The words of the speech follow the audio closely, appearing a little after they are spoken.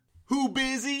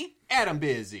Adam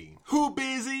busy. Who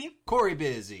busy? Corey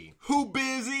busy. Who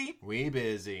busy? We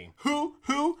busy. Who?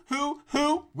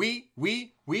 We.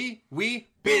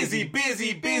 Busy.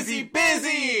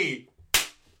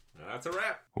 That's a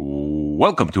wrap.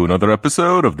 Welcome to another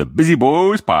episode of the Bizzie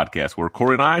Boys podcast, where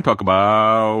Corey and I talk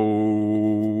about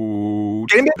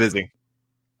Getting busy.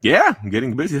 Yeah,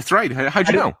 getting busy. That's right. How'd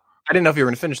you know? I didn't know if you were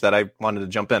going to finish that. I wanted to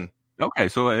jump in. Okay,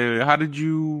 so how did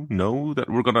you know that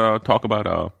we're going to talk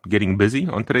about getting busy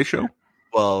on today's show?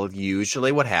 Well,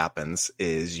 usually what happens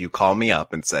is you call me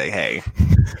up and say, hey,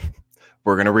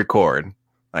 we're going to record.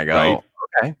 I go, Right.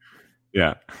 Okay.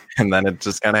 Yeah. And then it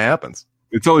just kind of happens.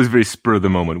 It's always very spur of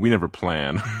the moment. We never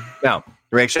plan. No,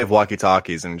 we actually have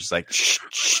walkie-talkies and just like,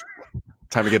 shh,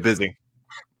 time to get busy.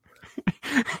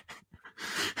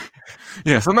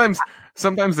 Yeah, sometimes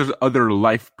there's other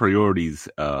life priorities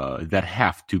that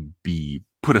have to be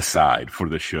put aside for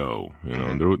the show. You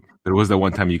know, there was that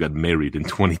one time you got married in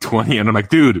 2020, and I'm like,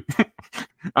 dude,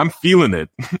 I'm feeling it.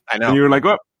 I know. And you were like,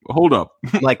 well, hold up.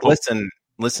 I'm like, listen,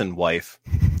 wife.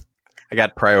 I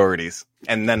got priorities.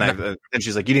 And then and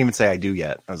she's like, you didn't even say I do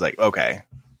yet. I was like, okay,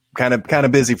 kind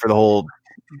of busy for the whole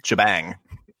shebang.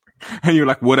 And you're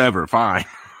like, whatever, fine.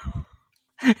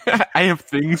 I have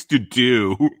things to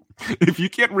do. If you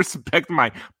can't respect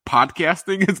my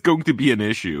podcasting, it's going to be an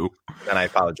issue. And I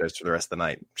apologize for the rest of the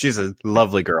night. She's a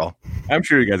lovely girl. I'm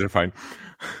sure you guys are fine.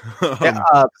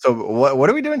 So what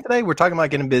are we doing today? We're talking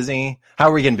about getting busy. How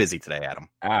are we getting busy today, Adam?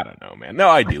 I don't know, man. No,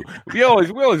 I do. We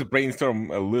always brainstorm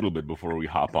a little bit before we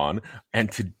hop on.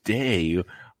 And today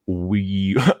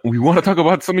we want to talk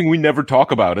about something we never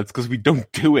talk about. It's because we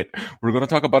don't do it. We're going to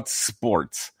talk about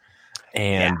sports.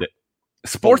 And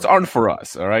sports aren't for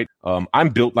us, all right? I'm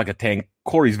built like a tank.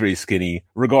 Corey's very skinny.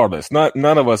 Regardless,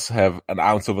 none of us have an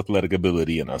ounce of athletic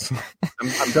ability in us.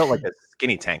 I'm built like a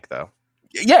skinny tank, though.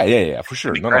 Yeah, for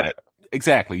sure. No,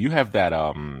 exactly. You have that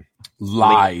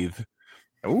lithe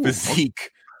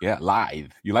physique. Yeah,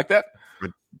 lithe. You like that?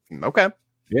 Okay.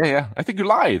 Yeah. I think you're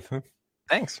lithe.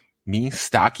 Thanks. Me,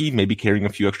 stocky, maybe carrying a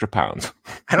few extra pounds.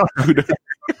 I don't know.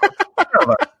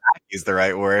 Is the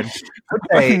right word.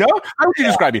 Okay. No? How would you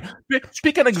describe me?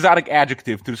 Pick an exotic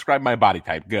adjective to describe my body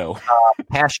type. Go.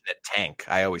 Passionate tank.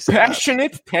 I always say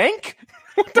passionate that. tank?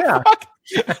 What the fuck?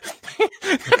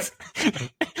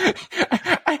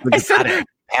 I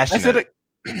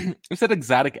said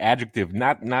exotic adjective,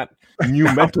 not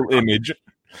new mental image.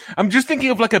 I'm just thinking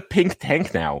of like a pink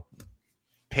tank now.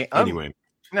 Anyway.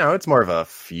 No, it's more of a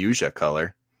fuchsia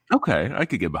color. Okay, I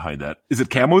could get behind that. Is it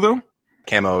camo though?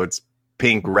 Camo, it's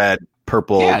pink, red,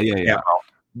 purple. Yeah. Camo.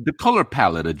 The color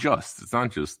palette adjusts. It's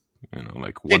not just,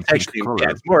 like one pink color.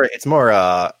 Yeah,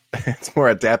 it's more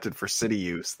adapted for city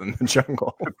use than the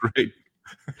jungle. Right.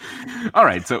 All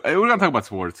right, so we're gonna talk about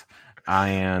sports,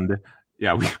 and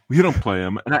we don't play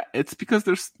them, and it's because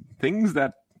there's things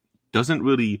that doesn't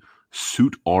really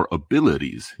suit our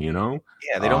abilities, Yeah,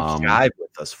 they don't jive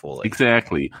with us fully.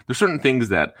 Exactly. There's certain things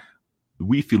that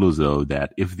we feel as though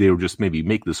that if they were just maybe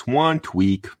make this one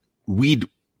tweak, we'd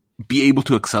be able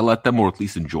to excel at them or at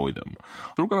least enjoy them.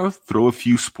 So we're gonna throw a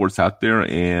few sports out there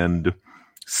and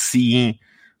see,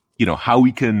 how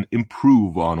we can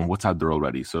improve on what's out there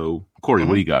already. So, Corey,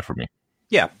 what do you got for me?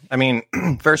 Yeah, I mean,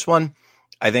 first one,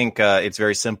 I think it's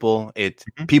very simple.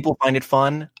 People find it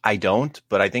fun. I don't,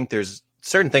 but I think there's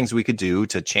certain things we could do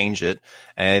to change it,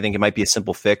 and I think it might be a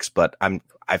simple fix. But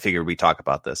I figured we talk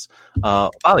about this.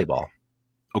 Volleyball.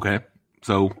 Okay,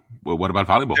 so what about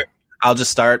volleyball? I'll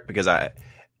just start because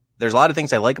there's a lot of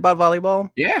things I like about volleyball.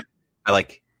 Yeah, I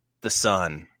like the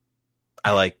sun.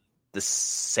 I like the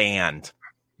sand.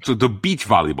 So the beach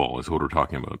volleyball is what we're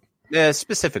talking about. Yeah,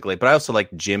 specifically, but I also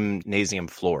like gymnasium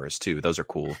floors too. Those are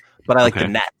cool. But I like the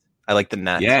net. I like the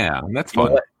net. Yeah, that's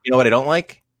fun. You know what I don't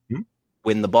like?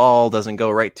 When the ball doesn't go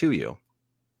right to you.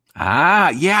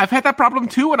 Yeah, I've had that problem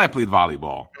too when I played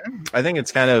volleyball. I think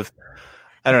it's kind of,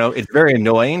 I don't know, it's very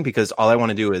annoying because all I want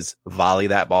to do is volley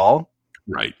that ball.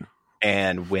 Right.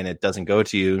 And when it doesn't go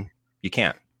to you, you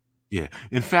can't. Yeah.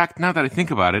 In fact, now that I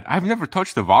think about it, I've never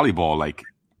touched a volleyball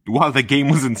while the game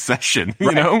was in session,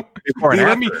 Right. Before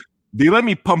they let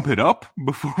me pump it up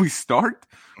before we start,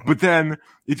 but then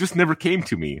it just never came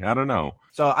to me. I don't know.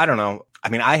 So I don't know. I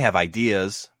mean, I have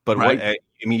ideas, but right.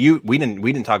 We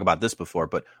didn't talk about this before,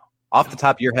 but off the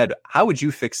top of your head, how would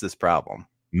you fix this problem?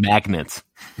 Magnets.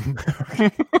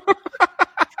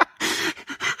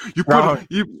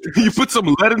 You put some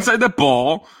lead inside the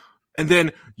ball, and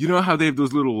then you know how they have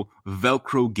those little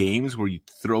Velcro games where you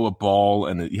throw a ball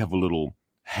and you have a little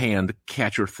hand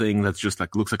catcher thing that's just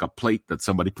like looks like a plate that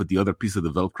somebody put the other piece of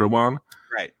the Velcro on.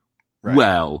 Right.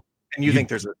 Well, And you think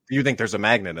there's a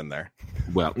magnet in there?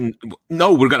 Well,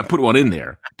 no, we're gonna put one in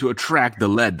there to attract the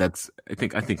lead. That's I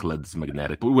think lead is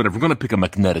magnetic, but whatever. We're gonna pick a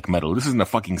magnetic metal. This isn't a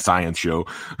fucking science show.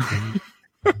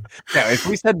 Yeah, if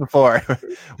we said before,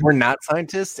 we're not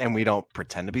scientists and we don't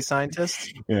pretend to be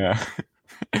scientists. Yeah.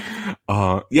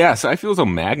 Yeah, so I feel as though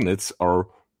magnets are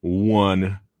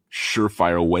one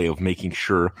surefire way of making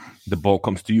sure the ball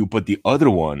comes to you, but the other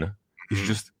one is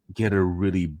just get a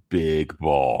really big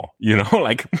ball. You know,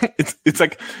 like it's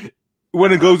like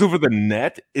when it goes over the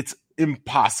net, it's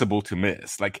impossible to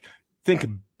miss. Like think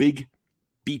big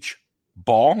beach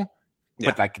ball,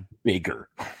 but like bigger.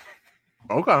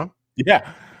 Okay.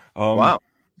 Yeah. Wow.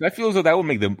 I feel as though that would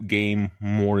make the game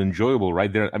more enjoyable,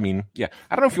 right there. I mean, yeah,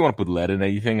 I don't know if you want to put lead in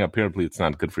anything. Apparently, it's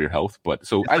not good for your health, but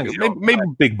so maybe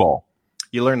big ball.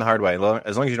 You learn the hard way.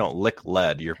 As long as you don't lick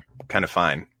lead, you're kind of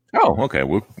fine. Oh, okay.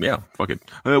 Well, yeah, fuck it.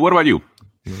 What about you?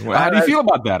 How do you feel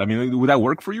about that? I mean, would that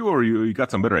work for you, or you got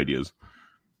some better ideas?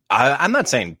 I'm not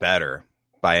saying better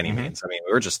by any means. I mean,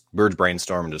 we're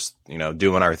brainstorming, just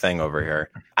doing our thing over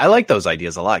here. I like those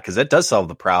ideas a lot because it does solve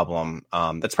the problem.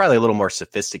 That's probably a little more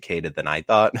sophisticated than I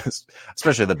thought,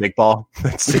 especially the big ball.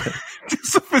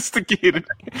 Sophisticated.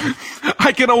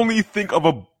 I can only think of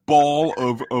a ball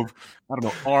of I don't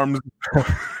know, arms.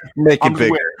 Make it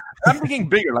bigger. I'm thinking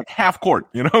bigger, like half court.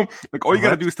 Like all you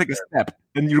gotta do is take a step,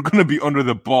 and you're gonna be under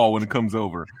the ball when it comes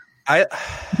over.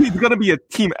 It's gonna be a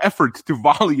team effort to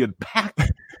volley it back.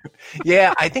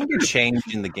 Yeah, I think you're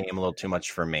changing the game a little too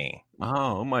much for me.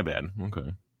 Oh, my bad.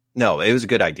 Okay. No, it was a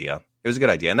good idea.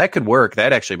 And that could work.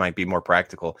 That actually might be more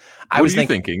practical. What are you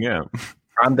thinking? Yeah.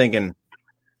 I'm thinking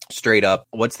straight up,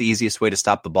 what's the easiest way to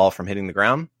stop the ball from hitting the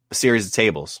ground? A series of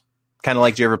tables. Kind of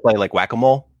like, do you ever play like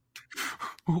whack-a-mole?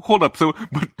 Hold up. So,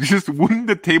 but wouldn't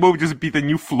the table just be the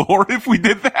new floor if we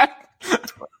did that?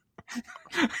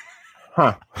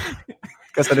 Huh.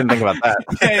 Guess I didn't think about that.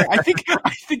 Yeah, I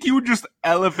think you would just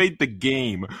elevate the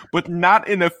game, but not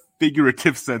in a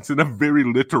figurative sense, in a very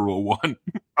literal one.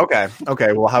 Okay.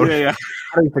 Well, how do you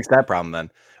fix that problem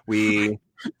then?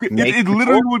 It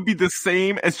literally would be the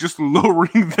same as just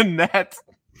lowering the net.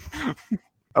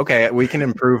 Okay, we can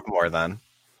improve more then.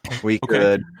 We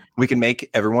can make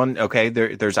everyone okay.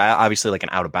 There's obviously like an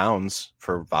out of bounds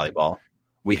for volleyball.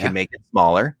 We can make it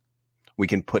smaller. We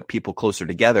can put people closer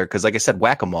together because, like I said,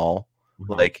 whack-a-mole.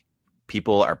 Like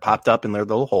people are popped up in their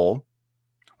little hole.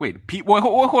 Wait,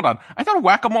 hold on. I thought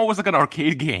whack-a-mole was like an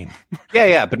arcade game.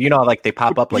 Yeah, but like they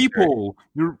pop up like people.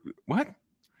 You're what?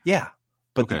 Yeah,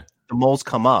 but the moles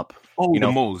come up. Oh,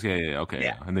 the moles. Yeah. Okay,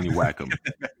 yeah. And then you whack them.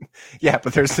 Yeah,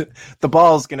 but the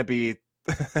ball's gonna be.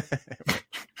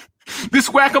 This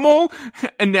whack-a-mole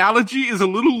analogy is a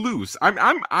little loose.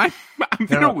 I'm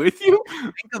there with you.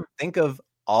 Think of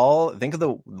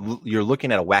you're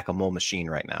looking at a whack-a-mole machine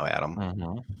right now,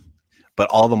 Adam. But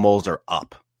all the moles are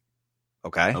up.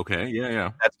 Okay.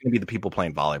 Yeah. That's gonna be the people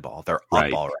playing volleyball. They're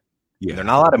up already. Yeah. They're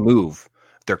not allowed to move.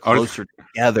 They're closer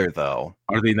together though.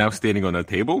 Are they now standing on a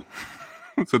table?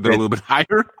 So they're a little bit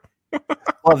higher?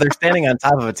 Well, they're standing on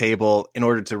top of a table in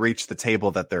order to reach the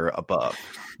table that they're above.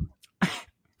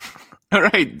 All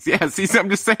right. Yeah. See, I'm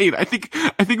just saying. I think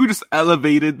we just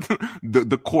elevated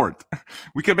the court.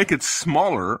 We can make it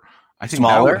smaller. I think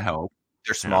that would help.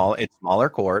 They're small. Yeah. It's smaller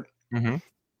court.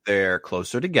 They're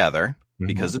closer together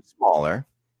because it's smaller.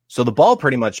 So the ball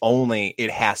pretty much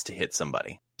it has to hit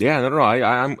somebody. Yeah.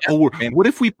 No. What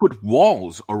if we put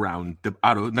walls around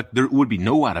there would be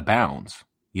no out of bounds?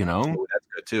 Ooh, that's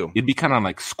good too. It'd be kind of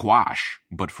like squash,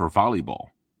 but for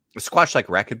volleyball. Squash like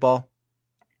racquetball.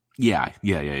 Yeah.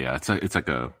 It's like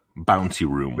a bouncy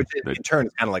room. Which in turn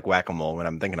is kind of like whack-a-mole when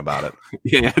I'm thinking about it.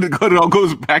 Yeah, it all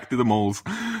goes back to the moles.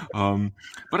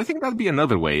 But I think that'd be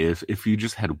another way is if you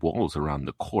just had walls around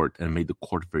the court and made the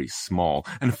court very small.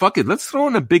 And fuck it, let's throw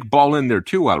in a big ball in there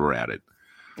too while we're at it.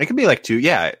 It could be like two.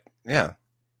 Yeah. Well,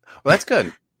 that's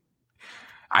good.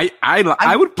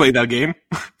 I would play that game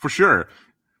for sure.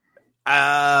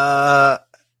 I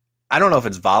don't know if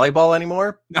it's volleyball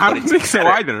anymore. I don't think so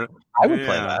either. I would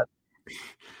play that.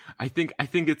 I think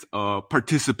it's a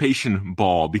participation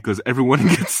ball because everyone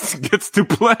gets to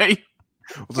play.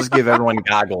 We'll just give everyone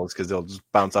goggles because they'll just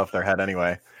bounce off their head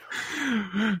anyway.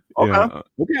 Okay,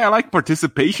 I like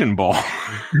participation ball.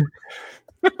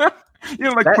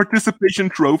 Participation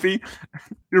trophy.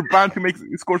 You're bound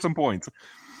to score some points.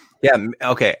 Yeah,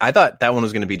 okay. I thought that one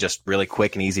was going to be just really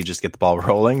quick and easy, just get the ball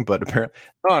rolling, but apparently...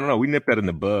 Oh, no, we nipped that in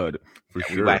the bud, for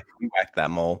sure. We whacked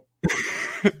that mole.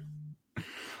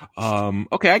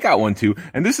 Okay, I got one too.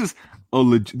 And this is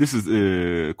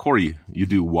Corey, you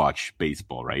do watch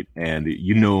baseball, right? And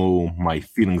you know my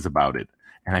feelings about it.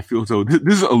 And I feel so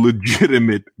this is a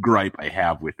legitimate gripe I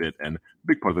have with it, and a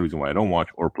big part of the reason why I don't watch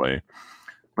or play.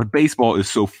 But baseball is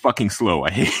so fucking slow.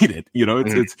 I hate it.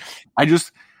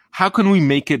 How can we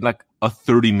make it like a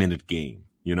 30-minute game?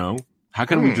 How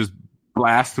can we just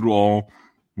blast through all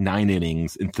 9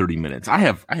 innings in 30 minutes? I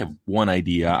have one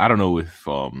idea. I don't know if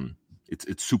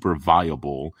it's super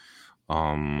viable.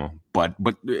 But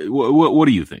what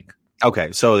do you think?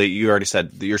 Okay, so you already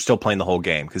said that you're still playing the whole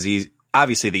game because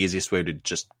obviously the easiest way to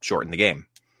just shorten the game.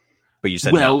 But you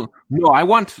said no, I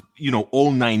want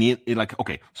all 9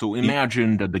 okay. So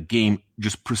imagine that the game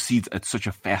just proceeds at such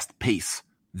a fast pace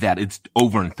that it's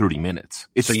over in 30 minutes.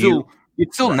 It's still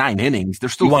 9 innings.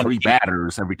 There's still 3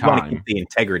 batters every time. You want to keep the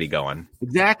integrity going.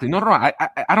 Exactly. No. I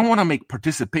don't want to make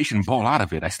participation ball out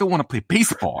of it. I still want to play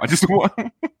baseball. I just want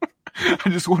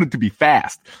it to be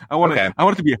fast. I want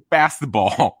it to be a fast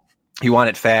ball. You want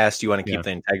it fast. You want to keep the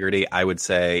integrity. I would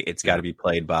say it's got to be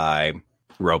played by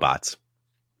robots.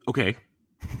 Okay,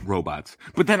 robots.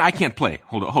 But then I can't play.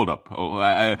 Hold up.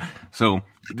 I'm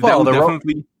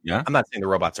not saying the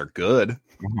robots are good.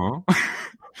 Uh-huh.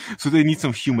 So they need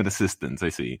some human assistance, I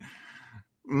see.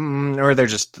 Or they're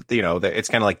just, it's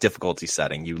kind of like difficulty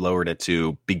setting. You lowered it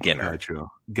to beginner.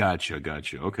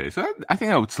 Gotcha. Okay, so I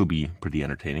think that would still be pretty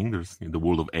entertaining. There's the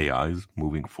world of AI is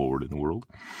moving forward in the world.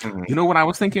 Mm-hmm. You know what I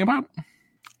was thinking about?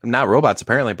 Not robots,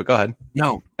 apparently, but go ahead.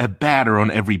 No, a batter on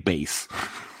every base.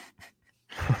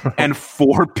 And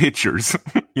 4 pitchers,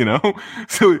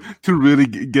 so to really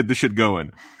get the shit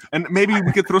going. And maybe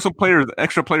we could throw some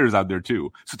extra players out there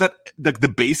too, so that the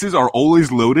bases are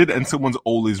always loaded and someone's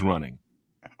always running.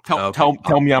 Tell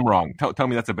me I'm wrong. Tell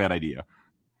me that's a bad idea.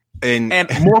 And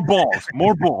more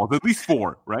balls, at least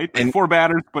 4, right? And 4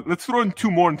 batters, but let's throw in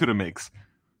 2 more into the mix.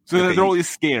 So that they're always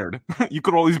scared. You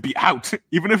could always be out.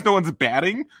 Even if no one's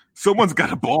batting, someone's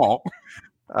got a ball.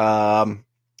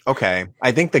 Okay.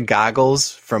 I think the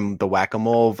goggles from the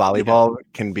whack-a-mole volleyball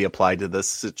can be applied to this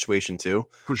situation too.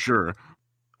 For sure.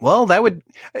 Well, that would...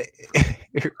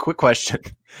 Quick question.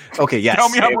 Okay, yes. Tell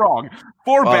me I'm wrong.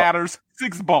 4 batters,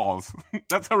 6 balls.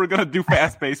 That's how we're going to do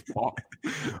fast baseball.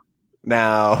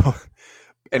 Now,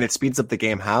 and it speeds up the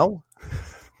game how?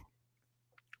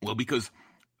 Well, because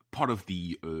part of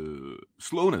the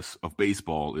slowness of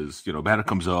baseball is, batter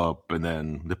comes up and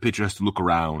then the pitcher has to look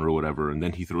around or whatever, and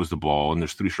then he throws the ball and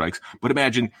there's 3 strikes. But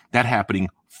imagine that happening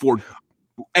 4 times.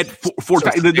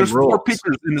 There's 4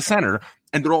 pitchers in the center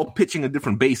and they're all pitching at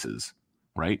different bases,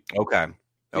 right? Okay.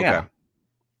 Yeah.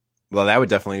 Well, that would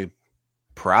definitely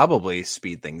probably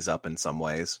speed things up in some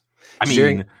ways.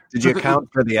 Did you account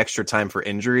for the extra time for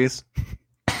injuries?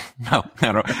 No.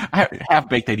 I have a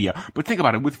half-baked idea. But think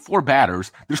about it. With 4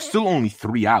 batters, there's still only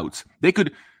 3 outs. They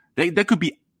could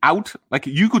be out. Like,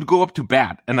 you could go up to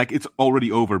bat, and, like, it's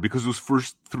already over because those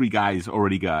first 3 guys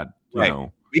already got, you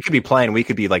know. We could be playing. We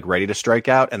could be, like, ready to strike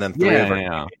out, and then 3 of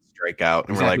them strike out.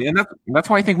 And exactly. we're like... And that's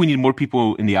why I think we need more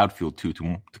people in the outfield, too,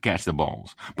 to catch the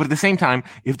balls. But at the same time,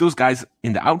 if those guys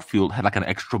in the outfield had, like, an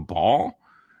extra ball,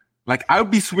 like, I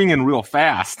would be swinging real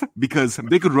fast because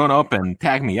they could run up and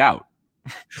tag me out.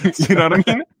 You know what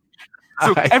I mean?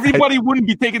 So everybody wouldn't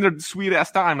be taking their sweet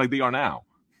ass time like they are now.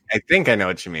 I think I know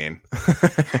what you mean.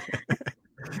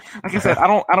 Like I said, I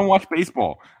don't watch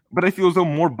baseball, but I feel as though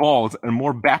more balls and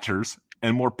more batters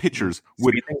and more pitchers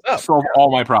would solve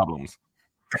all my problems.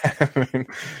 I mean,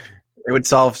 it would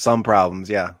solve some problems.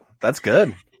 Yeah, that's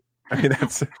good. I mean,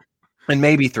 and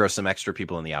maybe throw some extra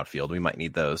people in the outfield. We might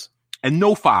need those. And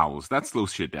no fouls. That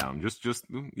slows shit down. Just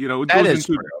that is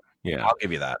true. Yeah, I'll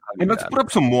give you that. And let's put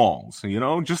up some walls,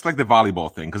 just like the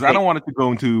volleyball thing, because I don't want it to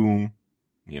go into,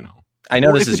 I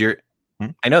know this is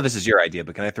your idea,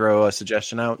 but can I throw a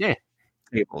suggestion out? Yeah.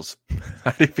 Tables.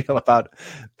 How do you feel about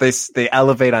this? They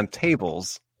elevate on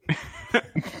tables.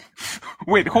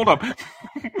 Wait, hold up.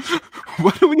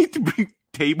 Why do we need to bring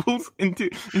tables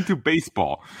into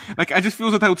baseball? Like, I just feel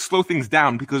that would slow things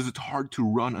down because it's hard to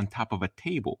run on top of a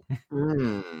table.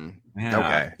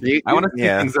 Okay. I want to speed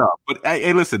things up. But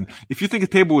hey, listen, if you think a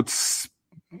table would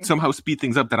somehow speed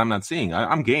things up that I'm not seeing,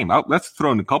 I'm game. Let's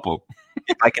throw in a couple.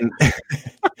 If I can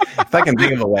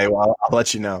think of a way, well, I'll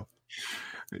let you know.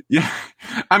 Yeah.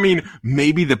 I mean,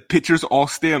 maybe the pitchers all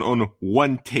stand on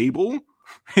one table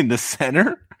in the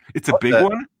center. It's a big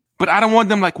one. But I don't want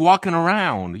them like walking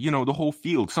around, the whole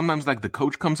field. Sometimes like the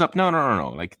coach comes up. No.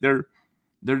 Like they're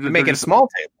making a small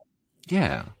table.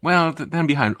 Yeah. Well, then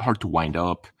behind hard to wind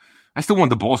up. I still want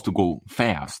the balls to go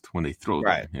fast when they throw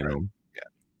them, Yeah.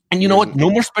 And you know what? No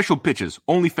more special pitches,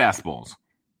 only fastballs.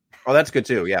 Oh, that's good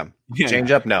too. Yeah. Change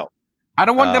up, no. I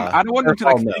don't want them. I don't want them to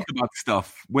like no. think about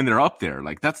stuff when they're up there.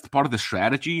 Like that's the part of the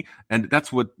strategy, and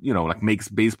that's what like makes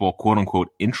baseball quote unquote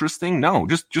interesting. No,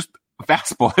 just a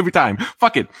fastball every time.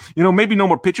 Fuck it. Maybe no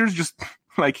more pitchers. Just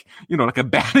like like a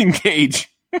batting cage.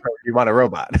 You want a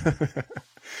robot?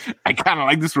 I kind of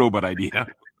like this robot idea.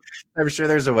 I'm sure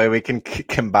there's a way we can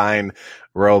combine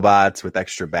robots with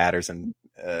extra batters, and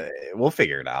we'll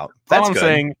figure it out. That's all I'm good.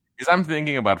 saying is I'm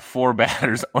thinking about 4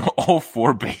 batters on all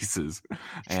 4 bases,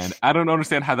 and I don't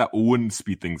understand how that wouldn't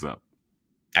speed things up.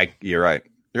 You're right.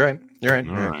 You're right.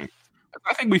 All right.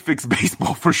 I think we fixed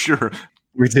baseball for sure.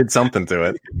 We did something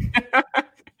to it.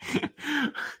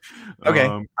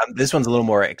 Okay, this one's a little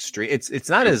more extreme. It's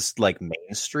not as like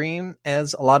mainstream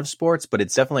as a lot of sports, but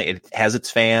it has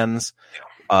its fans.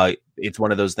 It's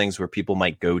one of those things where people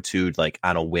might go to like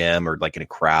on a whim or like in a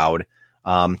crowd.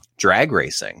 Drag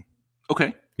racing.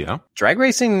 Okay. Yeah. Drag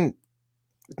racing,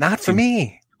 not for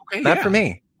me. Okay, not for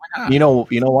me. Why not? You know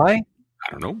why?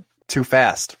 I don't know. Too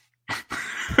fast.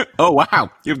 Oh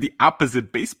wow, you have the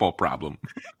opposite baseball problem.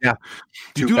 Yeah.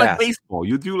 You do like baseball.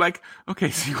 You do like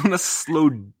so you want to slow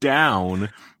down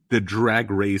the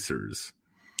drag racers.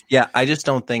 Yeah, I just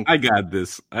don't think I got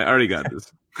this. I already got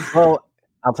this. Well,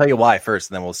 I'll tell you why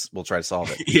first, and then we'll try to solve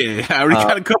it. Yeah, I already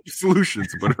got a couple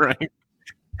solutions, but right.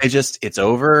 It's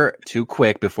over too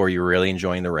quick before you're really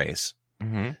enjoying the race.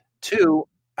 Mm-hmm. 2,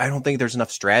 I don't think there's enough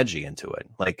strategy into it.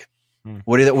 Like,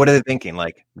 what are they thinking?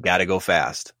 Like, gotta go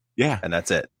fast. Yeah, and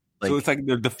that's it. Like, so it's like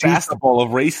the fastball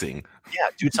of racing. Yeah,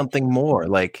 do something more.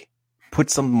 Like, put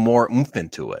some more oomph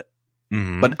into it.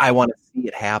 Mm-hmm. But I want to see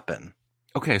it happen.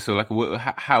 Okay, so like,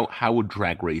 how would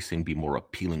drag racing be more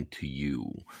appealing to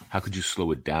you? How could you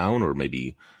slow it down, or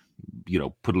maybe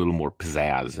put a little more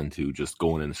pizzazz into just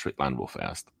going in a straight line real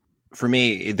fast? For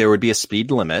me, there would be a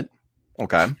speed limit.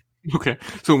 Okay. Okay.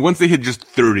 So once they hit just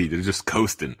 30, they're just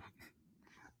coasting.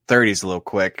 30 is a little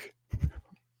quick.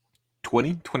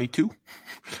 20, 22?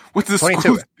 What's the 22.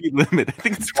 school speed limit? I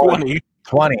think it's 20.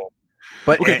 20.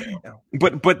 But okay.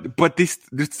 But this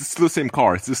it's still the same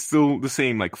car. It's still the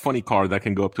same like funny car that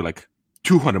can go up to like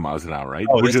 200 miles an hour, right?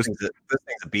 Oh, this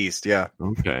thing's a beast, yeah.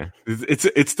 Okay.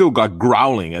 It's still got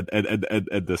growling at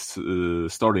the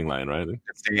starting line, right?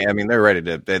 I mean, they're ready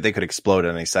to. They could explode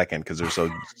at any second because they're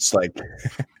so just like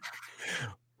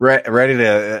ready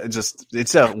to just.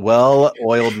 It's a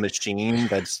well-oiled machine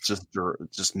that's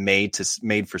just made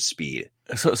for speed.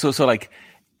 So like,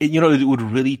 it would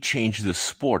really change the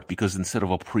sport because instead of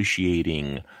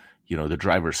appreciating the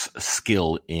driver's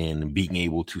skill in being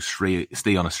able to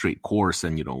stay on a straight course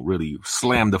and, really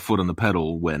slam the foot on the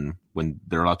pedal when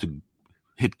they're allowed to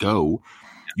hit go,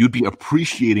 you'd be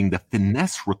appreciating the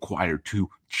finesse required to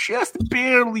just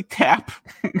barely tap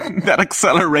that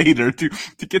accelerator to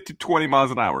get to 20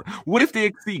 miles an hour. What if they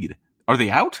exceed? Are they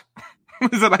out?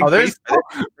 Is it like there's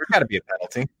got to be a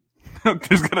penalty.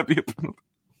 There's got to be a penalty.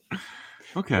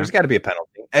 Okay. There's got to be a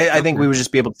penalty. I think we would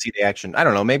just be able to see the action. I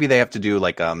don't know. Maybe they have to do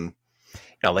like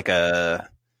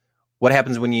what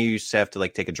happens when you used to have to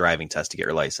like take a driving test to get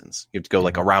your license? You have to go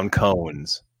like around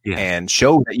cones and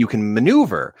show that you can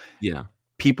maneuver. Yeah.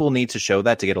 People need to show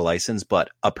that to get a license, but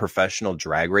a professional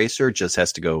drag racer just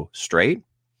has to go straight.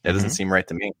 That doesn't seem right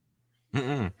to me.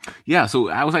 Mm-mm. Yeah. So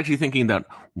I was actually thinking that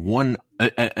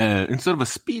instead of a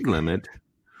speed limit,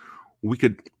 we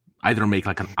could either make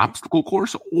like an obstacle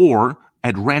course or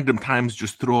at random times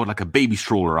just throw like a baby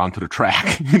stroller onto the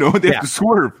track. They have to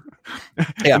swerve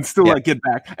and still like get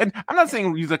back. And I'm not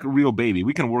saying use like a real baby.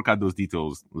 We can work out those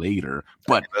details later.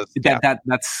 But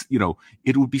that's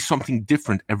it would be something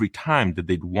different every time that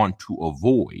they'd want to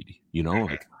avoid.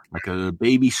 Like a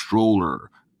baby stroller,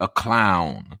 a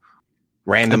clown,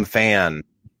 random fan.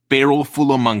 Barrel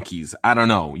full of monkeys. I don't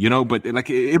know, but like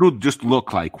it'll just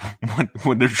look like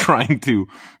when they're trying to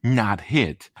not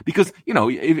hit because,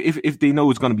 if they know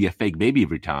it's going to be a fake baby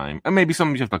every time, and maybe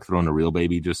some just like throw in a real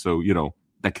baby just so,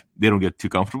 like they don't get too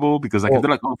comfortable because like if they're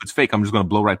like, oh, if it's fake, I'm just going to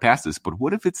blow right past this. But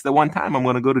what if it's the one time I'm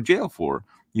going to go to jail for,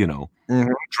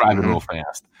 driving real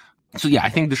fast? So yeah, I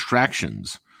think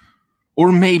distractions,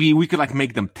 or maybe we could like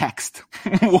make them text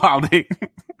while they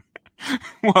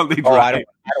drive.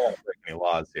 I don't want to break any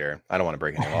laws here. I don't want to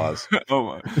break any laws.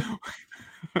 Oh,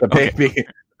 the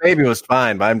baby was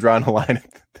fine, but I'm drawing a line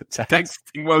at the text.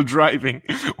 Texting while driving,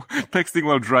 texting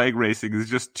while drag racing is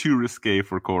just too risque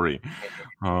for Corey.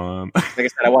 Like I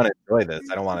said, I want to enjoy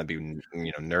this. I don't want to be,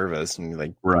 nervous and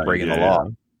like breaking the law.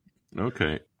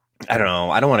 Okay. I don't know.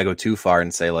 I don't want to go too far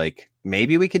and say like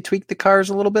maybe we could tweak the cars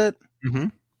a little bit. Mm-hmm.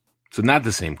 So not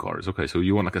the same cars. Okay, so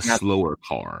you want like a slower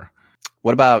car.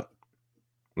 What about?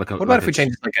 What about if we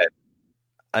change it like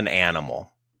an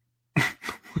animal?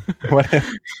 What?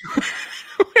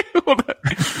 Hold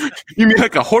You mean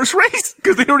like a horse race?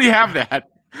 Because they already have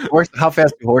that. How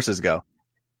fast do horses go?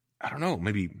 I don't know,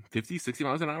 maybe 50, 60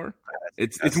 miles an hour.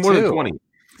 It's That's more than two. 20.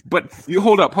 But you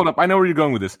hold up. I know where you're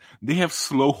going with this. They have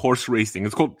slow horse racing.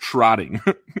 It's called trotting.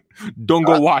 Don't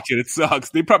go watch it. It sucks.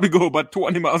 They probably go about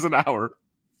 20 miles an hour.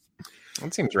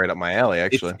 That seems right up my alley,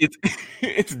 actually.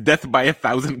 It's death by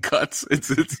 1,000 cuts.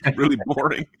 It's really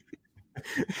boring.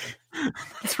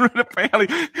 That's right up my alley.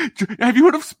 Have you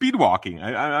heard of speed walking?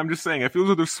 I'm just saying. I feel as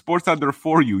though there's sports out there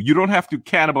for you. You don't have to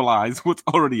cannibalize what's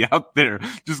already out there.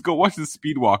 Just go watch the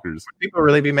speed walkers. Would people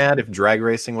really be mad if drag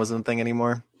racing wasn't a thing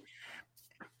anymore?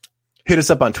 Hit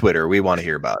us up on Twitter. We want to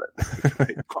hear about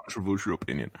it. Controversial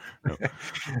opinion. No.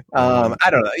 I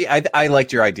don't know. I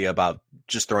liked your idea about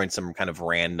just throwing some kind of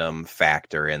random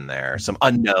factor in there, some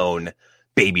unknown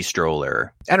baby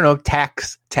stroller. I don't know.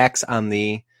 Tax on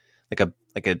the like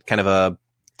a kind of a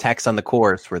tax on the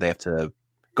course where they have to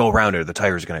go around it or the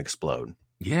tires are going to explode.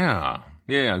 Yeah,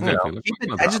 exactly.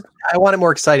 I want it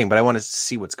more exciting, but I want to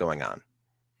see what's going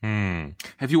on.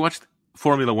 Have you watched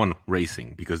Formula One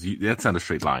racing? Because that's not a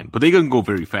straight line, but they can go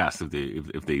very fast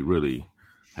if they really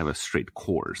have a straight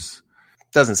course.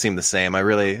 Doesn't seem the same. I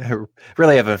really have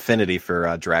an affinity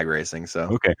for drag racing. So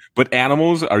okay, but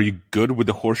animals, are you good with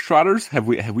the horse trotters? Have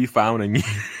we found any?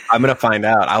 I'm gonna find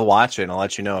out. I'll watch it and I'll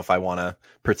let you know if I want to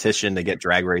petition to get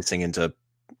drag racing into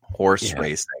horse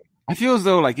racing. I feel as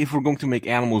though like if we're going to make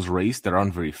animals race that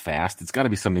aren't very fast, it's got to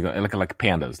be something like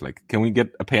pandas. Like, can we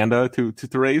get a panda to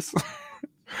race?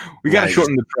 We got to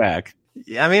shorten the track.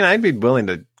 Yeah, I mean, I'd be willing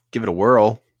to give it a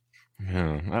whirl.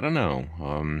 Yeah, I don't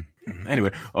know. Anyway,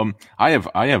 I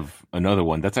have another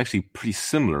one that's actually pretty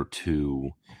similar to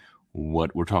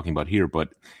what we're talking about here, but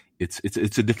it's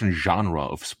a different genre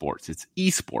of sports. It's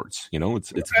esports,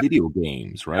 it's video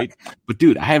games, right? But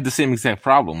dude, I have the same exact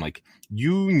problem. Like,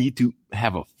 you need to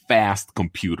have a fast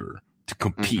computer to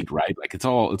compete, right? Like, it's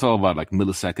all about like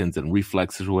milliseconds and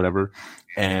reflexes or whatever.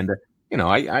 And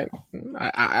I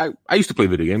used to play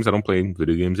video games. I don't play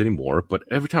video games anymore, but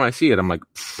every time I see it, I'm like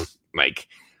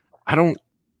I don't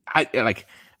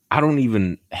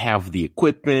even have the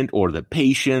equipment or the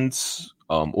patience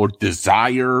or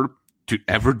desire to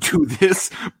ever do this.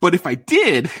 But if I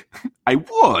did, I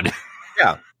would.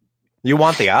 Yeah. You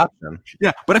want the option.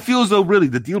 Yeah. But I feel as though really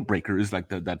the deal breaker is like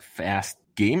that fast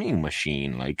gaming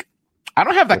machine. Like, I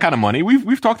don't have that kind of money.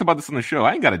 We've talked about this on the show.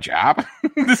 I ain't got a job.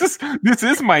 This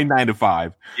is my 9 to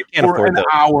 5 you can't for afford an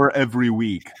hour every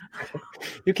week.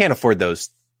 You can't afford those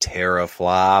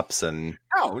teraflops and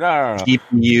no.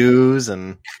 GPUs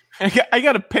and I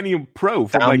got a Pentium Pro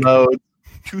from download. like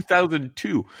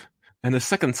 2002 and a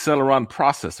second Celeron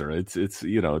processor. It's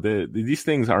these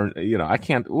things aren't, I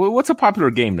can't. What's a popular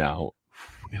game now?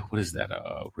 What is that?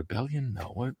 Rebellion?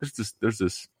 No. There's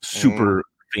this super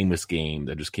famous game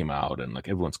that just came out and like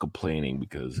everyone's complaining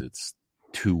because it's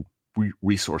too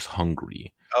resource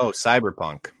hungry. Oh,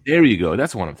 Cyberpunk. There you go.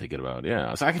 That's what I'm thinking about.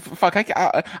 Yeah. So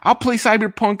I'll play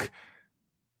Cyberpunk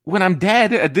when I'm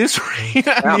dead at this rate.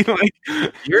 I mean, like,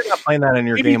 you're not playing that in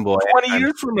your Game Boy. 20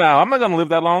 years from now. I'm not going to live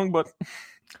that long, but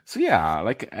so yeah,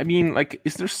 like, I mean, like,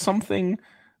 is there something,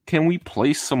 can we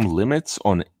place some limits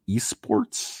on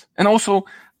esports? And also,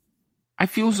 I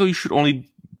feel as though you should only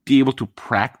be able to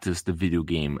practice the video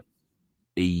game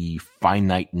a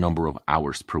finite number of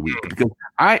hours per week, because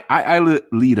I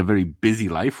lead a very busy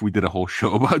life. We did a whole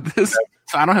show about this,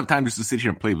 so I don't have time just to sit here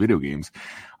and play video games.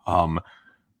 But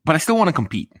I still want to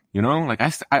compete, like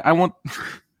I want,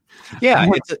 yeah,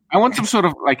 I want some sort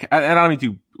of like, and I don't mean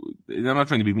to, I'm not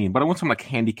trying to be mean, but I want some like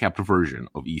handicapped version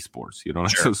of esports,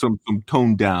 Sure. so some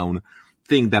toned down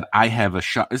thing that I have a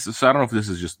shot. So I don't know if this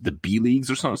is just the B leagues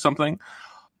or something,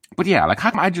 but yeah, like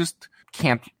how come I just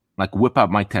can't like whip out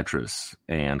my Tetris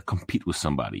and compete with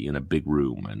somebody in a big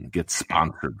room and get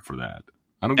sponsored for that?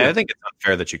 I think it's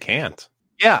unfair that you can't.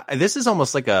 Yeah, this is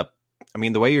almost like the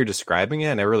way you're describing it,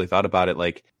 and I really thought about it,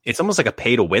 like it's almost like a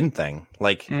pay to win thing.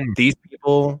 Like these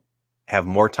people have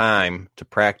more time to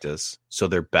practice, so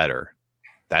they're better.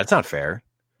 That's not fair.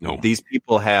 No. These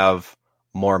people have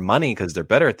more money because they're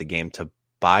better at the game to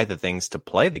buy the things to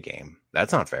play the game.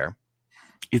 That's not fair.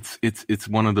 It's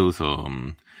one of those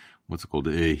what's it called,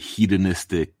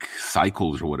 hedonistic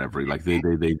cycles or whatever. Like they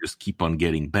just keep on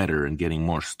getting better and getting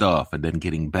more stuff and then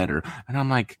getting better. And I'm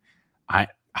like,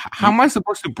 how am I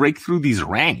supposed to break through these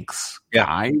ranks,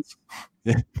 guys?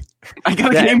 I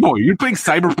got a Game Boy. You're playing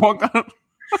Cyberpunk.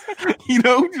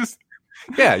 Just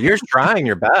you're trying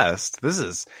your best. This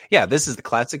is the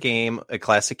classic game, a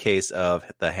classic case of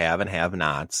the have and have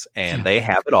nots, and they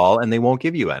have it all and they won't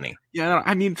give you any. Yeah,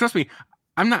 I mean, trust me,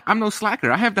 I'm no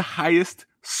slacker. I have the highest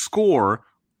score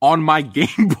on my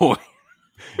Game Boy.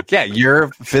 Yeah, you're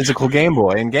a physical Game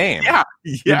Boy in game. Yeah,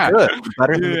 yeah, You're good. You're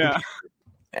better than yeah.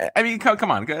 I mean,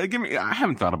 come on, give me. I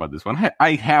haven't thought about this one.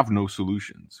 I have no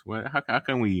solutions. How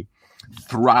can we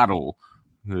throttle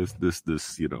this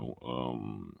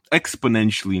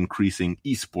exponentially increasing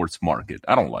esports market?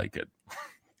 I don't like it.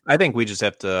 I think we just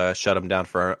have to shut them down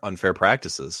for unfair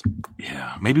practices.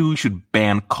 Yeah, maybe we should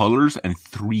ban colors and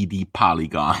 3D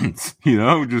polygons.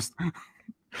 Just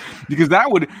because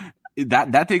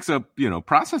that takes up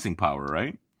processing power,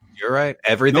 right? You're right.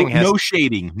 Everything no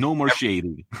shading, no more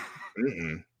shading.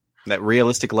 Mm-mm. That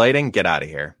realistic lighting, get out of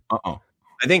here. I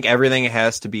think everything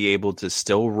has to be able to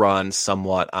still run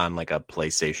somewhat on like a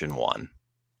PlayStation 1.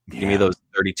 Yeah. Give me those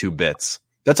 32 bits.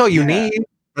 That's all you need.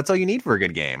 That's all you need for a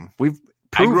good game.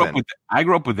 I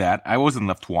grew up with that. I wasn't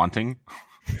left wanting.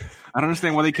 I don't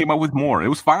understand why they came up with more. It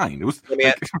was fine. It was. Let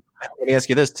me ask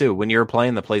you this too: when you were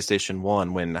playing the PlayStation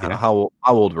 1, how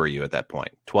old were you at that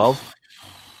point? 12.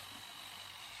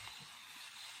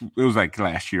 It was like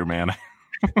last year, man.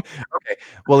 Okay.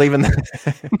 Well, even then,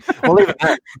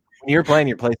 when you were playing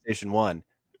your PlayStation 1,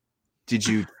 could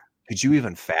you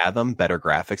even fathom better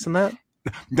graphics than that?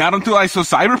 Not until I saw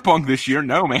Cyberpunk this year.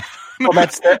 No, man. Well,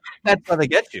 that's how they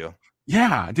get you.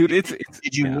 Yeah, dude. It's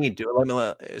did you need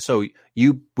to? So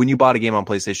when you bought a game on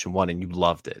PlayStation 1 and you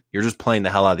loved it, you're just playing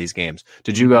the hell out of these games.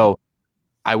 Did you go,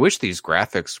 I wish these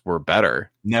graphics were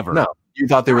better? Never. No, you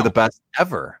thought they were the best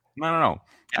ever. No.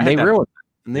 And they ruined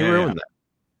it. And they ruined that.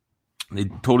 They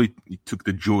totally took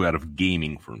the joy out of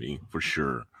gaming for me, for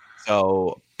sure.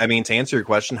 So, I mean, to answer your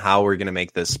question, how we're going to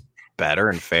make this better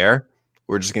and fair,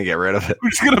 we're just going to get rid of it. We're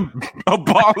just going to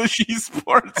abolish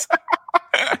esports.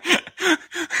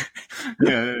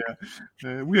 Yeah.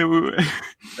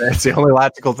 That's the only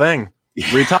logical thing.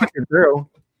 We talked it through.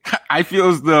 I feel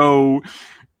as though,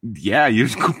 yeah, you're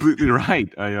completely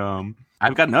right.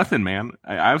 I've got nothing, man.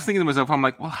 I was thinking to myself, I'm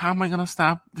like, well, how am I going to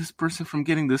stop this person from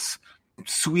getting this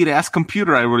sweet ass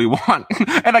computer I really want?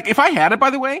 And like, if I had it, by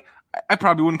the way, I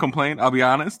probably wouldn't complain. I'll be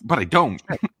honest, but I don't.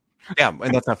 Yeah,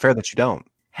 and that's not fair that you don't.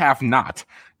 Have not.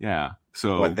 Yeah.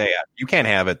 So you can't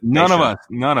have it. None of us.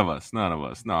 No,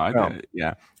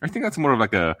 I think that's more of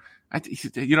like I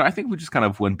think we just kind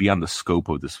of went beyond the scope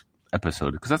of this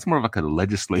episode because that's more of like a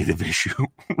legislative issue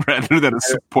rather than a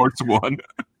sports one.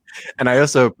 And I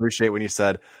also appreciate when you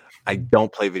said, I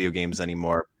don't play video games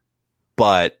anymore,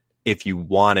 but if you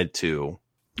wanted to.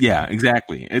 Yeah,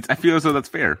 exactly. I feel as though that's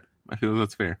fair.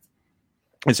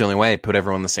 It's the only way. Put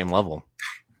everyone on the same level.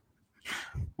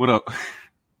 What else?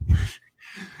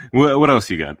 What else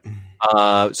you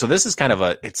got? So this is kind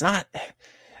of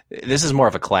this is more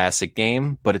of a classic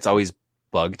game, but it's always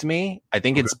bugged me. I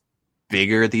think it's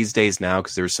bigger these days now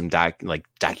because there's some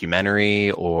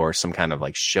documentary or some kind of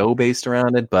like show based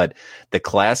around it, but the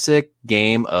classic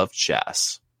game of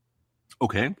chess.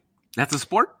 Okay. That's a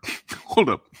sport? Hold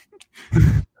up.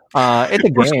 It's a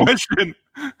game. Question.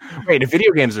 Wait, if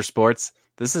video games are sports,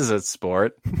 this is a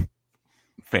sport.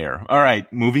 Fair. All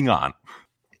right, moving on.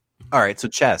 All right, so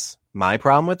chess. My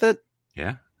problem with it?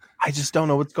 Yeah. I just don't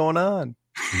know what's going on.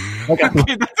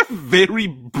 Okay, that's a very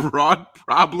broad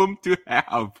problem to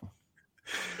have.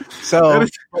 So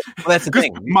that's the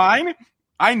thing. Mine,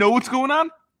 I know what's going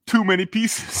on. Too many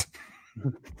pieces.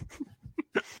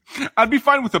 I'd be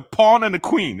fine with a pawn and a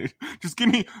queen. Just give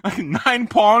me like 9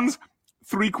 pawns,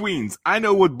 3 queens. I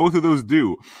know what both of those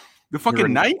do. The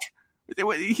fucking knight?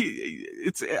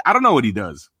 I don't know what he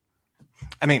does.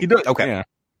 I mean, he does, okay. Yeah.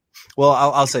 Well,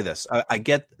 I'll say this. I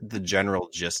get the general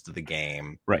gist of the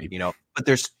game, right? But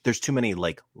there's too many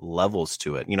like levels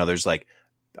to it. There's like,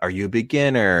 are you a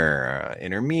beginner,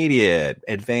 intermediate,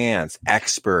 advanced,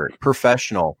 expert,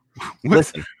 professional?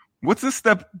 Listen, what's the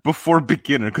step before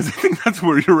beginner? Because I think that's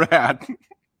where you're at.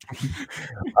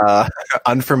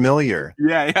 Unfamiliar.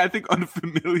 Yeah, I think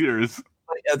unfamiliar is.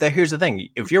 Here's the thing: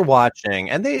 if you're watching,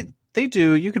 and they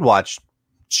do, you could watch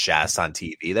chess on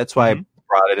TV. That's why I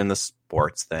brought it in the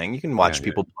sports thing. You can watch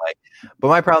people play. But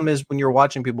my problem is when you're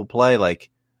watching people play, like,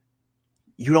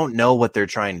 you don't know what they're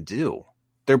trying to do.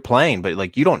 They're playing, but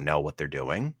like, you don't know what they're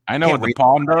doing. I know what the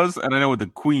pawn does, and I know what the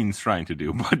queen's trying to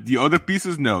do, but the other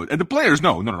pieces, no. And the players,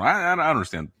 no. I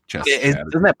understand chess.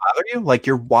 Doesn't that bother you? Like,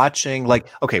 you're watching, like,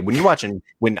 okay, when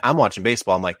I'm watching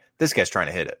baseball, I'm like, this guy's trying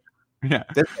to hit it. Yeah.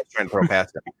 This guy's trying to throw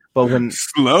past him. But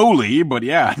slowly, but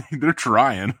yeah, they're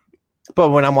trying. But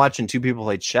when I'm watching two people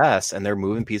play chess and they're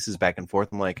moving pieces back and forth,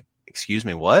 I'm like, excuse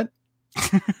me, what?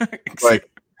 Like,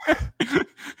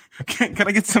 can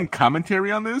I get some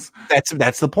commentary on this?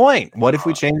 That's the point. What if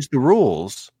we change the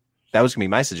rules? That was gonna be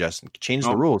my suggestion. Change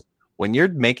the rules. When you're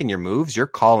making your moves, you're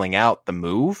calling out the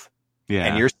move,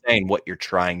 and you're saying what you're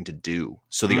trying to do.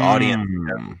 So the audience,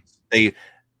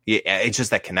 it's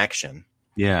just that connection.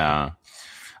 Yeah.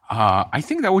 I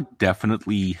think that would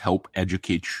definitely help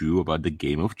educate you about the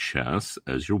game of chess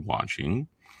as you're watching.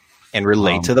 And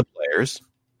relate to the players.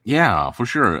 Yeah, for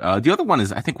sure. The other one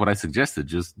is, I think what I suggested,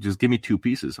 just give me 2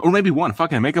 pieces. Or maybe one.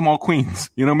 Fucking make them all queens.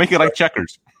 Make it like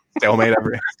checkers. Stalemate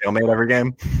every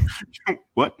game.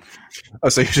 What? Oh,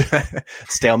 so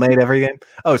stalemate every game?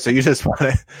 Oh, so you just want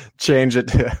to change it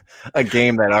to a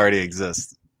game that already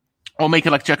exists. I'll make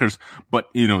it like checkers, but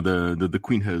the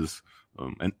queen has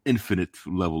an infinite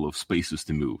level of spaces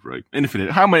to move, right?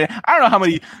 Infinite. How many? I don't know how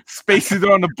many spaces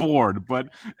are on the board, but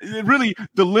really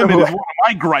the limit is one of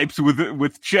my gripes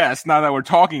with chess. Now that we're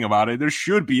talking about it, there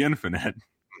should be infinite.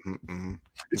 Mm-hmm.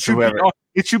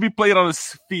 It should be played on a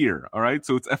sphere, all right?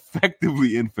 So it's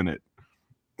effectively infinite.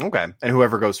 Okay, and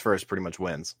whoever goes first pretty much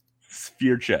wins.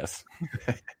 Sphere chess.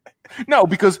 No,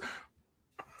 because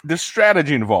there's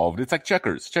strategy involved. It's like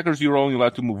checkers. Checkers, you're only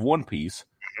allowed to move one piece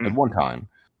at one time.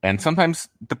 And sometimes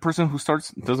the person who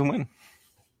starts doesn't win.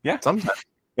 Yeah. Sometimes.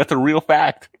 That's a real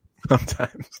fact.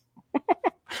 Sometimes.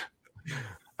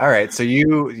 All right. So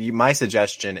my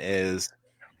suggestion is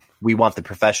we want the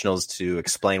professionals to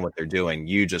explain what they're doing.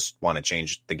 You just want to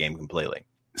change the game completely.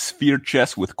 Sphere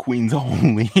chess with queens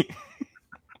only.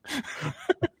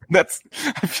 I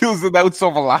feel as though that would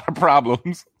solve a lot of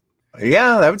problems.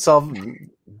 Yeah, that would solve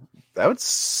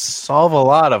a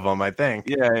lot of them, I think.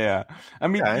 Yeah. I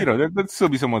mean, there'd still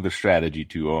be some other strategy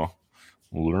to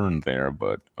learn there,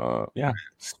 but yeah,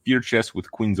 sphere chess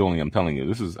with queens only. I'm telling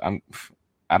you,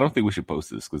 I don't think we should post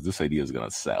this because this idea is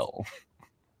gonna sell.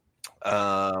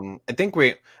 I think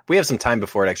we have some time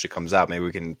before it actually comes out. Maybe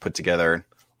we can put together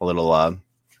a little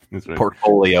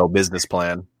portfolio business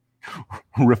plan.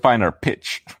 Refine our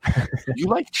pitch. You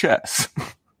like chess?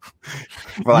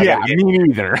 Well, yeah, me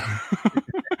neither.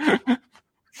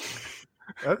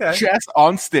 Okay. Chess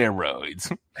on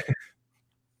steroids.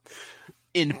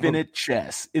 Infinite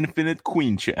chess. Infinite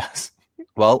queen chess.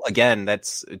 Well, again,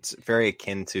 it's very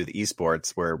akin to the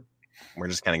esports where we're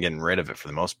just kind of getting rid of it for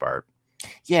the most part.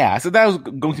 Yeah, so that was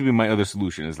going to be my other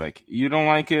solution is like, you don't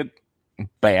like it?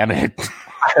 Ban it.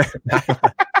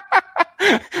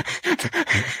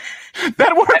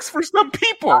 That works for some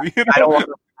people. I don't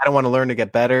want to learn to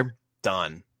get better.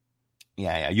 Done.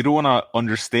 Yeah. You don't want to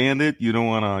understand it. You don't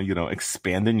want to,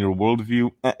 expand in your worldview.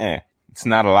 It's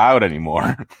not allowed anymore.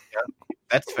 Yeah,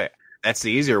 that's fair. That's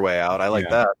the easier way out. I like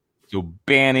that. So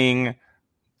banning,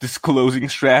 disclosing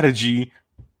strategy,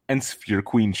 and sphere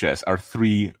queen chess are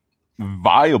 3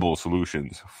 viable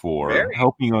solutions for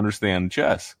helping you understand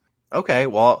chess. Okay,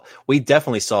 well, we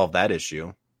definitely solved that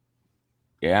issue.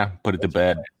 Yeah, put it to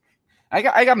bed. I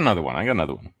got another one.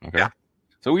 Okay. Yeah.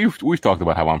 So we've talked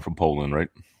about how I'm from Poland, right?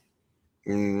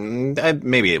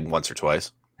 Maybe once or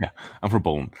twice. Yeah, I'm from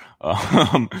Poland.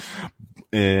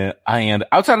 And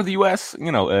outside of the U.S.,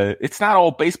 it's not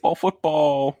all baseball,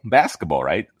 football, basketball,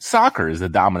 right? Soccer is the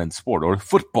dominant sport, or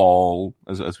football,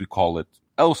 as we call it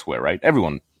elsewhere, right?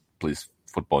 Everyone plays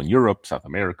football in Europe, South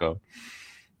America,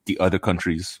 the other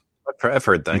countries. I've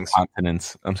heard things.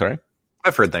 Continents. I'm sorry?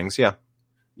 I've heard things, yeah.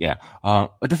 Yeah.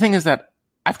 But the thing is that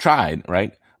I've tried,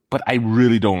 right? But I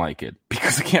really don't like it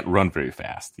because I can't run very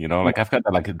fast. Like I've got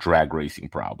that a drag racing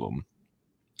problem.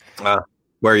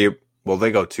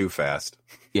 They go too fast.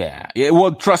 Yeah.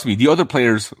 Well, trust me, the other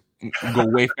players go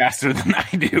way faster than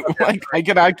I do. I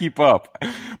cannot keep up.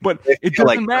 But it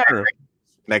doesn't matter.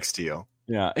 Next to you.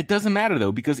 Yeah. It doesn't matter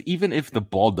though, because even if the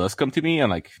ball does come to me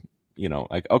and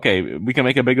okay, we can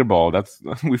make a bigger ball.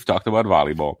 We've talked about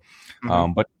volleyball.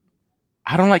 Mm-hmm. But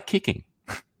I don't like kicking.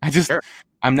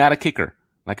 I'm not a kicker.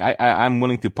 I'm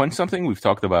willing to punch something. We've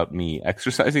talked about me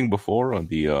exercising before on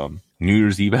the New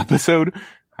Year's Eve episode.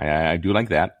 I do like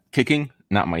that. Kicking,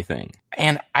 not my thing.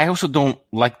 And I also don't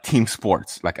like team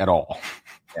sports, at all.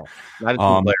 Yeah, not a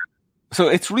team player. So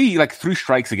it's really 3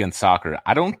 strikes against soccer.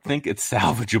 I don't think it's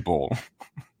salvageable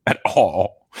at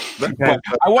all. But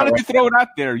I wanted to throw it out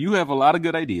there. You have a lot of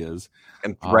good ideas.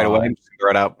 And right away,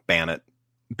 throw it out, ban it.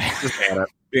 Just ban it.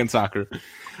 Ban soccer.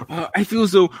 I feel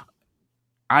as though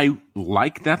I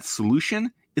like that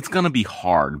solution. It's going to be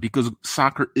hard because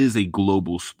soccer is a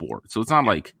global sport. So it's not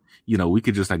like, we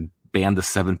could just ban the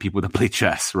 7 people that play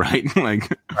chess, right? Right.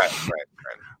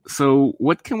 So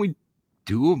what can we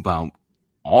do about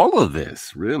all of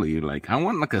this, really? I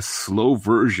want a slow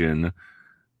version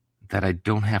that I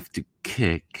don't have to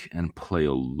kick and play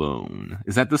alone.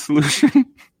 Is that the solution?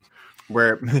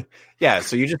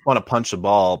 So you just want to punch a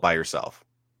ball by yourself.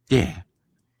 Yeah.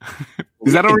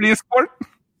 Is that already a sport?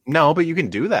 No, but you can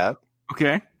do that.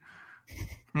 Okay.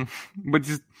 But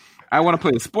I want to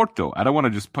play a sport though. I don't want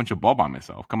to just punch a ball by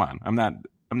myself. Come on. I'm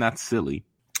not silly.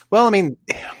 Well, I mean,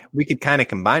 we could kind of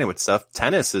combine it with stuff.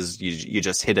 Tennis is you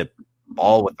just hit a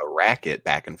ball with a racket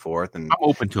back and forth. And I'm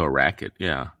open to a racket,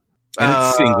 yeah. And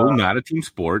it's single, not a team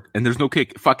sport, and there's no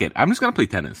kick. Fuck it. I'm just going to play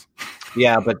tennis.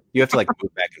 Yeah, but you have to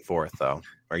move back and forth, though.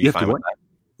 Are you fine with that?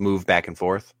 Move back and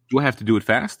forth? Do I have to do it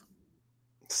fast?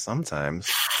 Sometimes.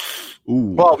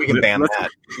 Ooh. Well, we can ban that.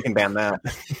 We can ban that.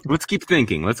 Let's keep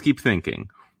thinking.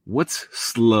 What's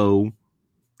slow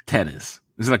tennis?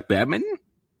 Is it like badminton?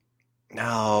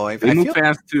 No, I They move feel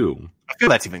fast too. I feel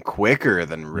that's even quicker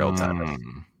than real tennis.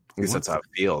 At least that's how it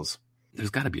feels. There's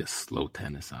got to be a slow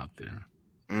tennis out there.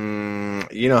 We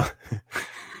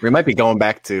might be going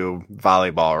back to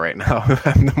volleyball right now.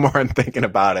 The more I'm thinking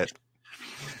about it,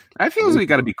 I feel as though you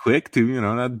got to be quick too.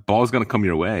 That ball's gonna come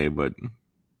your way, but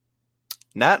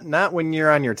not when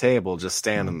you're on your table, just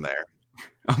standing there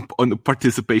on the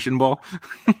participation ball.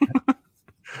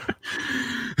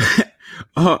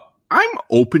 I'm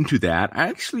open to that.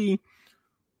 I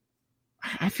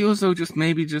feel as though just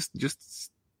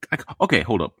like, okay,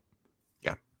 hold up.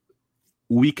 Yeah,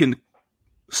 we can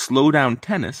slow down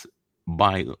tennis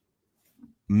by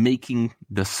making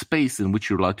the space in which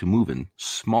you're allowed to move in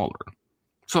smaller.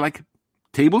 So, like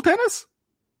table tennis.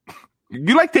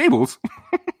 You like tables?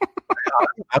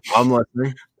 I'm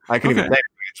listening. I can even think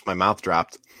my mouth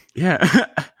dropped. Yeah.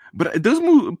 But it does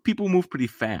people move pretty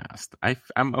fast.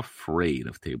 I'm afraid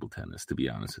of table tennis, to be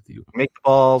honest with you. Make the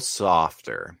ball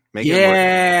softer.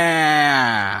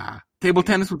 Table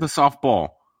tennis with a soft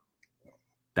ball.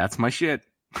 That's my shit.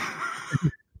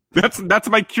 That's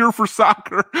my cure for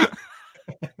soccer.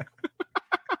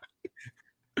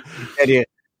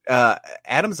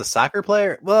 Adam's a soccer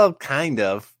player? Well, kind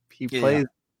of. He plays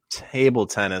table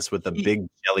tennis with a big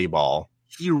jelly ball.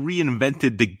 He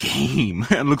reinvented the game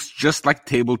and looks just like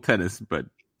table tennis, but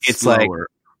it's slower. Like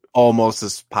almost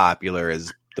as popular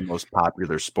as the most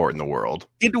popular sport in the world.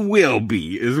 It will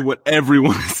be, is what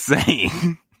everyone is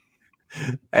saying.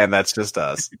 And that's just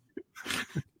us.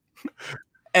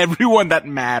 Everyone that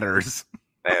matters.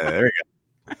 There you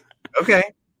go. Okay.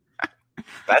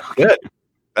 That's good.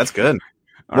 That's good.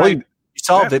 All right. You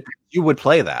solved it. You would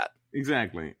play that.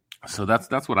 Exactly. So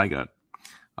that's what I got.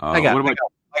 I got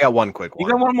one quick one.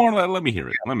 You got one more? Let me hear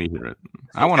it.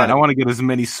 I want to get as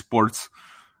many sports,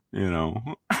 I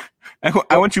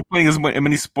want you playing as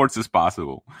many sports as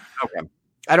possible. Okay.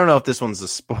 I don't know if this one's a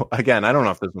sport. Again, I don't know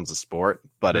if this one's a sport,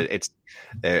 but it's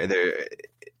they're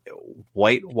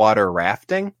whitewater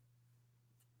rafting.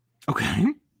 Okay.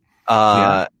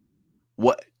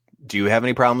 What do you have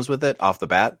any problems with it off the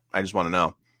bat? I just want to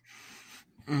know.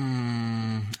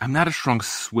 I'm not a strong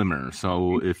swimmer,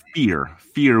 so if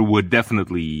fear would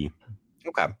definitely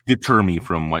deter me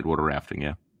from whitewater rafting.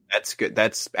 Yeah, that's good.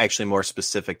 That's actually more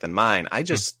specific than mine. I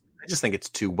just think it's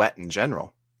too wet in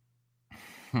general.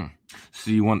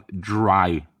 So you want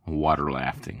dry water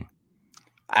rafting?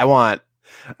 I want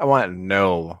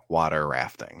no water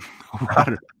rafting.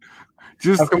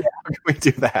 Just how can we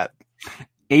do that?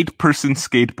 8-person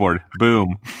skateboard.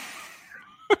 Boom.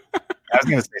 I was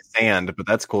going to say sand, but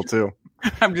that's cool too.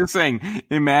 I'm just saying,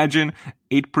 imagine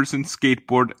 8-person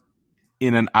skateboard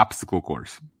in an obstacle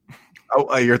course.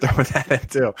 Oh, you're throwing that in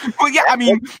too. Well, yeah, I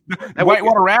mean,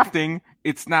 whitewater rafting,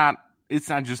 it's not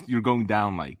just you're going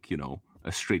down like,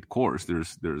 a straight course.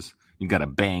 There's you got a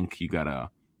bank, you got to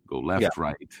go left,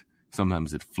 right.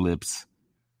 Sometimes it flips.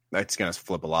 It's going to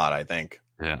flip a lot, I think.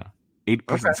 Yeah.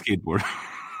 8-person skateboard.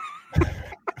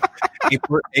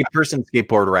 8-person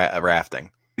skateboard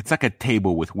rafting. It's like a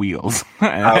table with wheels.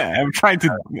 I'm trying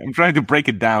to break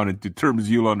it down into terms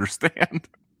you'll understand.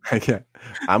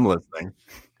 I'm listening.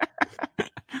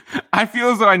 I feel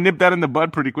as though I nipped that in the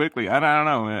bud pretty quickly. I don't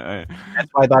know. That's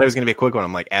why I thought it was going to be a quick one.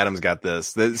 I'm like, Adam's got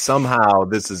this. Somehow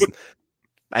this is,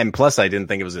 and plus I didn't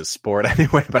think it was a sport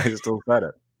anyway, but I still said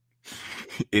it.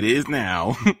 It is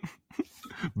now.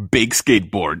 Big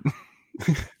skateboard.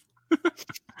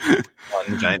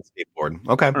 One giant skateboard.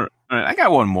 Okay. All right. I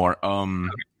got one more.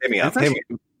 Hit me up.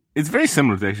 It's very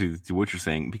similar to what you're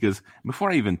saying, because before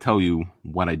I even tell you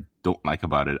what I don't like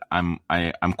about it, I'm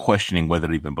questioning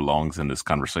whether it even belongs in this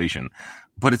conversation.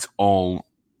 But it's all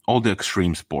the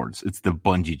extreme sports. It's the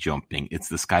bungee jumping. It's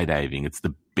the skydiving. It's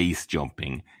the base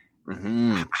jumping.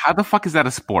 Mm-hmm. How the fuck is that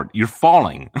a sport? You're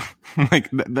falling. Like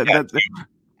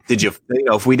did you?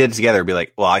 If we did it together, it'd be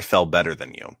like, well, I fell better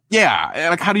than you. Yeah.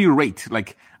 Like, how do you rate?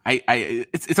 Like,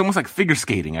 it's almost like figure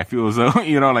skating. I feel as though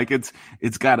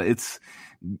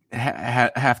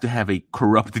have to have a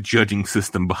corrupt judging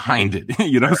system behind it.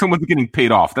 Sure. Someone's getting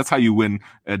paid off. That's how you win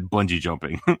at bungee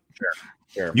jumping.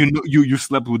 Sure. You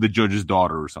slept with the judge's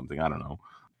daughter or something. I don't know.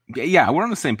 Yeah, we're on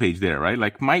the same page there, right?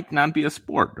 Like, might not be a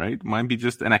sport, right? Might be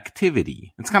just an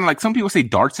activity. It's kind of like some people say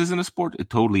darts isn't a sport. It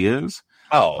totally is.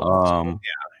 Oh,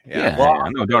 yeah. Well, I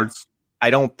know darts. I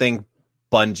don't think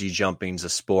bungee jumping's a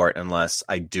sport unless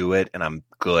I do it and I'm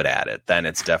good at it. Then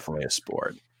it's definitely a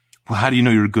sport. Well, how do you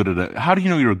know you're good at it? How do you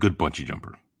know you're a good bungee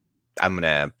jumper? I'm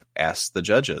gonna ask the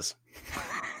judges.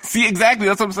 See, exactly.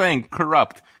 That's what I'm saying.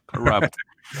 Corrupt.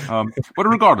 But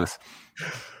regardless,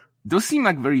 those seem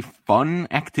like very fun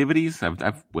activities.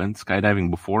 I've went skydiving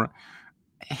before.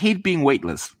 I hate being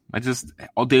weightless.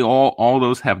 All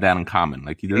those have that in common.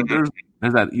 Like there's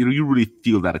that you really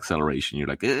feel that acceleration. You're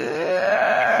like,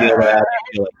 Feel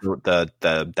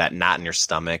that knot in your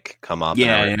stomach come up.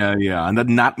 Yeah, and that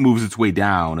knot moves its way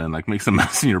down and like makes a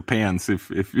mess in your pants if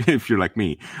you're like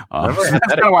me. So that's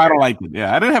kind of why I don't like it.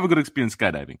 Yeah, I didn't have a good experience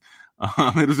skydiving.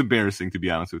 It was embarrassing, to be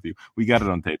honest with you. We got it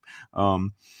on tape.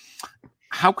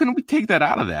 How can we take that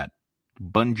out of that?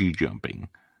 Bungee jumping.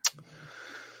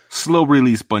 Slow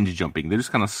release bungee jumping. They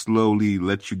just kind of slowly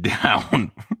let you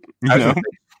down.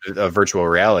 Virtual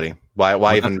reality.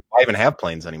 Why even have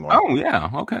planes anymore? Oh, yeah.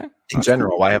 Okay. In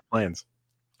general, why have planes?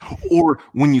 Or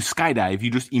when you skydive, you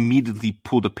just immediately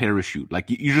pull the parachute. Like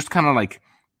you just kind of like,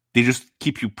 they just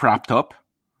keep you propped up,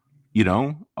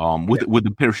 with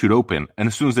the parachute open. And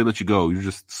as soon as they let you go, you're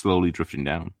just slowly drifting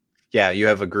down. Yeah, you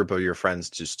have a group of your friends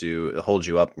just hold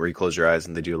you up where you close your eyes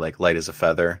and they do like light as a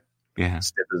feather. Yeah.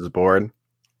 Stiff as a board.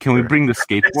 Can we bring the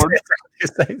skateboard?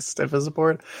 Stiff as a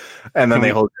board. And then they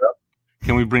hold you up.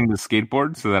 Can we bring the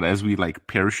skateboard so that as we like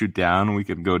parachute down, we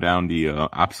can go down the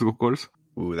obstacle course?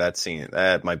 Ooh,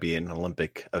 that might be an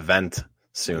Olympic event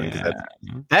soon. Yeah.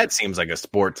 That seems like a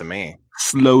sport to me.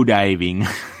 Slow diving,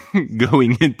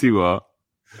 going into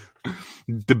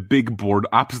the big board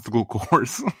obstacle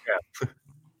course.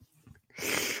 Yeah.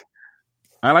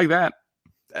 I like that.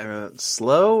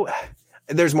 Slow.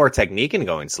 There's more technique in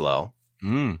going slow.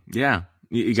 Yeah,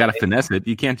 you got to finesse it.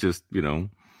 You can't just,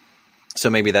 So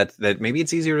maybe that maybe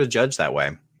it's easier to judge that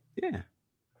way. Yeah.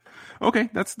 Okay,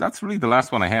 that's really the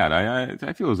last one I had.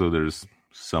 I feel as though there's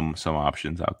some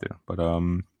options out there, but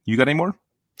you got any more?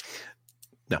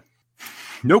 No.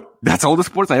 Nope. That's all the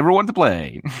sports I ever wanted to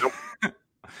play. Nope.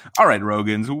 All right,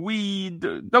 Rogans, we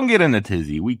don't get in a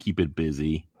tizzy. We keep it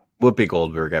busy. Whoopi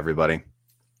Goldberg, everybody.